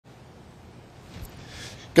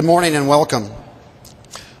Good morning and welcome.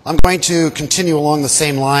 I'm going to continue along the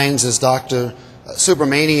same lines as Dr.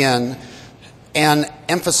 Subramanian and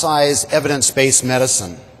emphasize evidence-based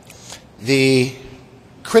medicine. The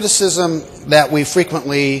criticism that we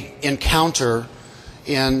frequently encounter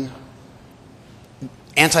in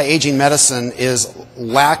anti-aging medicine is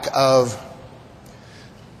lack of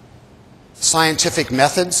scientific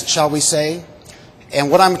methods, shall we say. And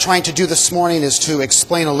what I'm trying to do this morning is to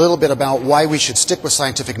explain a little bit about why we should stick with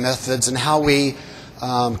scientific methods and how we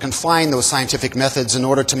confine those scientific methods in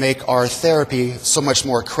order to make our therapy so much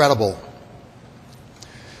more credible.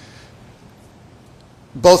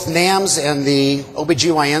 Both NAMS and the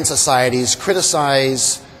OBGYN societies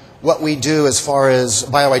criticize what we do as far as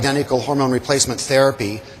bioidentical hormone replacement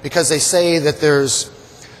therapy because they say that there's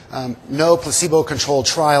no placebo-controlled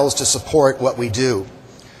trials to support what we do.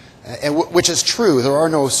 Which is true. There are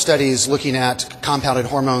no studies looking at compounded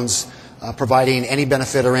hormones providing any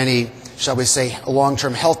benefit or any, shall we say,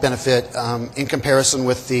 long-term health benefit in comparison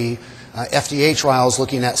with the FDA trials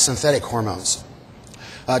looking at synthetic hormones.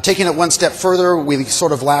 Taking it one step further, we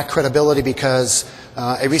sort of lack credibility because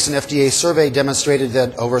a recent FDA survey demonstrated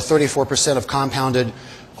that over 34% of compounded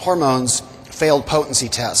hormones failed potency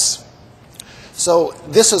tests. So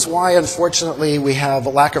this is why, unfortunately, we have a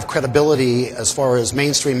lack of credibility as far as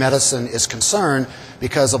mainstream medicine is concerned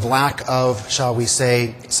because of lack of, shall we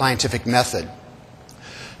say, scientific method.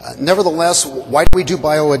 Nevertheless, why do we do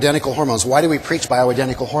bioidentical hormones? Why do we preach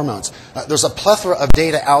bioidentical hormones? There's a plethora of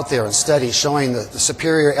data out there and studies showing the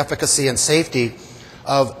superior efficacy and safety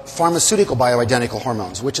of pharmaceutical bioidentical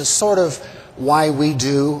hormones, which is sort of why we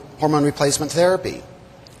do hormone replacement therapy.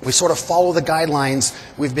 We sort of follow the guidelines.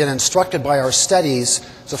 We've been instructed by our studies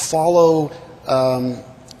to follow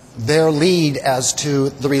their lead as to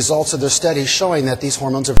the results of their studies showing that these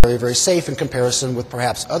hormones are very, very safe in comparison with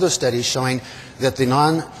perhaps other studies showing that the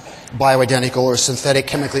non-bioidentical or synthetic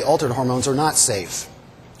chemically altered hormones are not safe.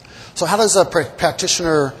 So how does a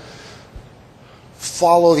practitioner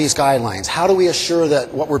follow these guidelines? How do we assure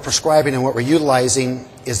that what we're prescribing and what we're utilizing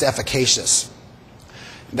is efficacious?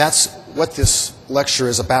 That's what this lecture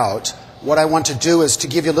is about. What I want to do is to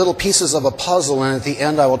give you little pieces of a puzzle, and at the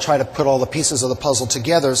end I will try to put all the pieces of the puzzle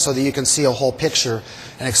together so that you can see a whole picture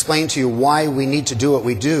and explain to you why we need to do what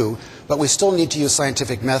we do, but we still need to use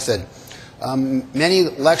scientific method. Many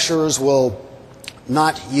lecturers will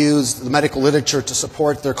not use the medical literature to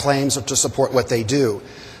support their claims or to support what they do.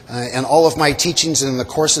 And all of my teachings and the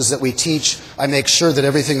courses that we teach, I make sure that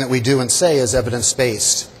everything that we do and say is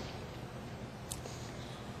evidence-based.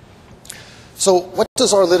 So what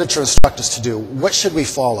does our literature instruct us to do? What should we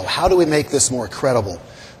follow? How do we make this more credible?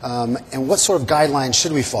 And what sort of guidelines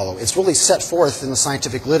should we follow? It's really set forth in the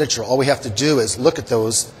scientific literature. All we have to do is look at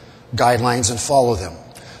those guidelines and follow them.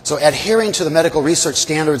 So adhering to the medical research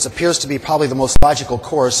standards appears to be probably the most logical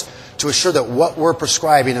course to assure that what we're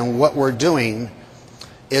prescribing and what we're doing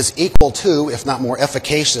is equal to, if not more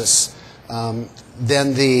efficacious,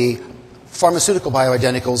 than the pharmaceutical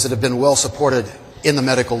bioidenticals that have been well supported in the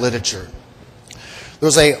medical literature.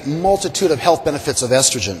 There's a multitude of health benefits of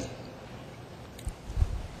estrogen,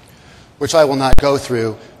 which I will not go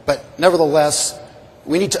through, but nevertheless,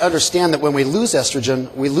 we need to understand that when we lose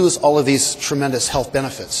estrogen, we lose all of these tremendous health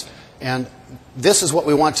benefits. And this is what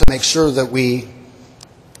we want to make sure that we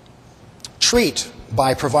treat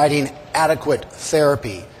by providing adequate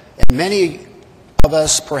therapy. And many of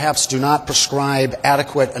us perhaps do not prescribe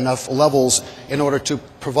adequate enough levels in order to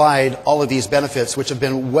provide all of these benefits, which have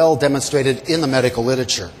been well demonstrated in the medical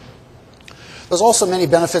literature. There's also many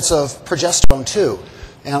benefits of progesterone too,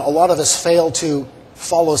 and a lot of us fail to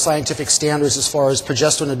follow scientific standards as far as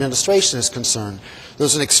progesterone administration is concerned.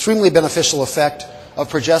 There's an extremely beneficial effect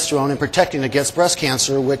of progesterone in protecting against breast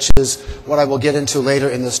cancer, which is what I will get into later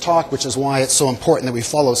in this talk, which is why it's so important that we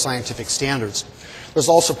follow scientific standards. There's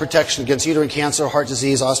also protection against uterine cancer, heart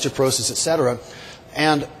disease, osteoporosis, etc.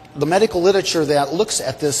 And the medical literature that looks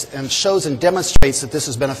at this and shows and demonstrates that this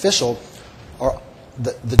is beneficial,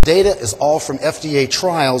 the data is all from FDA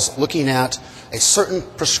trials looking at a certain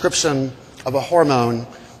prescription of a hormone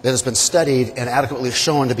that has been studied and adequately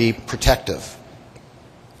shown to be protective.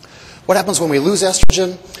 What happens when we lose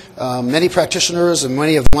estrogen? Many practitioners and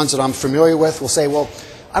many of the ones that I'm familiar with will say, well,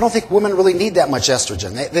 I don't think women really need that much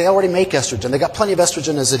estrogen. They already make estrogen. They got plenty of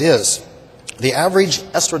estrogen as it is. The average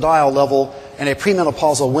estradiol level in a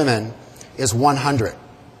premenopausal woman is 100.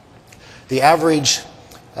 The average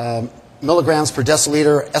milligrams per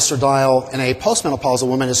deciliter estradiol in a postmenopausal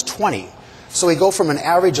woman is 20. So we go from an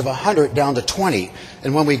average of 100 down to 20.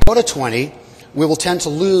 And when we go to 20, we will tend to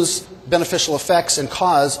lose beneficial effects and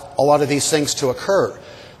cause a lot of these things to occur.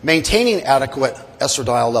 Maintaining adequate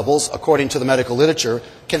estradiol levels, according to the medical literature,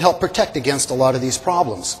 can help protect against a lot of these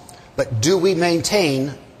problems. But do we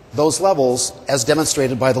maintain those levels as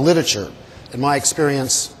demonstrated by the literature? In my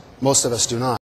experience, most of us do not.